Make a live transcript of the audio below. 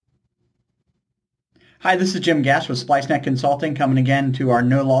Hi, this is Jim Gass with SpliceNet Consulting coming again to our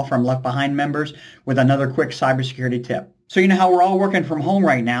No Law Firm Left Behind members with another quick cybersecurity tip. So you know how we're all working from home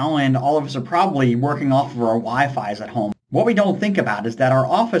right now and all of us are probably working off of our Wi-Fi's at home. What we don't think about is that our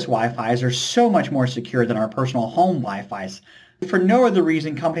office Wi-Fi's are so much more secure than our personal home Wi-Fi's. For no other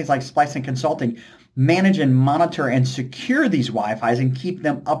reason, companies like SpliceNet Consulting manage and monitor and secure these Wi-Fi's and keep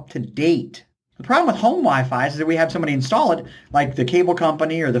them up to date. The problem with home Wi-Fi is that we have somebody install it, like the cable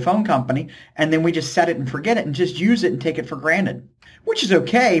company or the phone company, and then we just set it and forget it and just use it and take it for granted, which is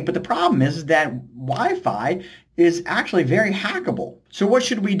okay. But the problem is that Wi-Fi is actually very hackable. So what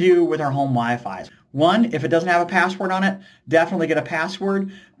should we do with our home Wi-Fi's? One, if it doesn't have a password on it, definitely get a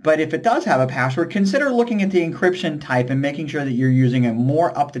password. But if it does have a password, consider looking at the encryption type and making sure that you're using a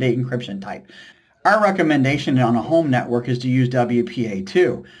more up-to-date encryption type. Our recommendation on a home network is to use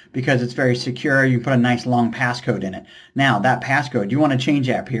WPA2 because it's very secure. You put a nice long passcode in it. Now, that passcode, you want to change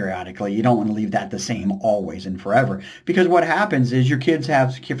that periodically. You don't want to leave that the same always and forever because what happens is your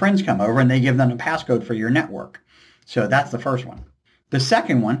friends come over and they give them a passcode for your network. So that's the first one. The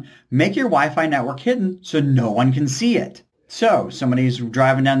second one, make your Wi-Fi network hidden so no one can see it. So somebody's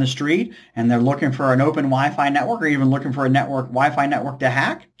driving down the street and they're looking for an open Wi-Fi network or even looking for a Wi-Fi network to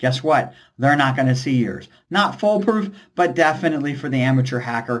hack. Guess what? They're not going to see yours. Not foolproof, but definitely for the amateur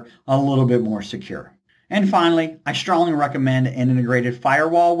hacker, a little bit more secure. And finally, I strongly recommend an integrated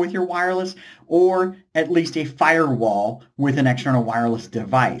firewall with your wireless or at least a firewall with an external wireless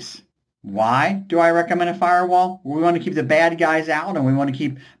device. Why do I recommend a firewall? We want to keep the bad guys out and we want to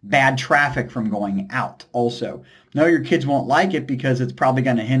keep bad traffic from going out also. No, your kids won't like it because it's probably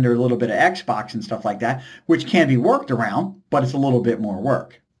going to hinder a little bit of Xbox and stuff like that, which can be worked around, but it's a little bit more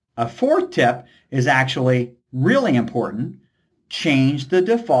work. A fourth tip is actually really important. Change the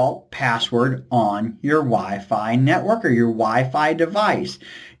default password on your Wi-Fi network or your Wi-Fi device.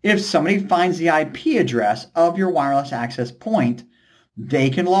 If somebody finds the IP address of your wireless access point, they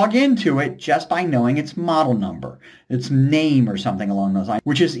can log into it just by knowing its model number, its name or something along those lines,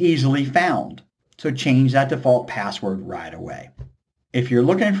 which is easily found. So change that default password right away. If you're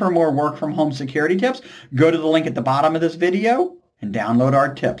looking for more work from home security tips, go to the link at the bottom of this video and download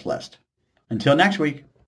our tips list. Until next week.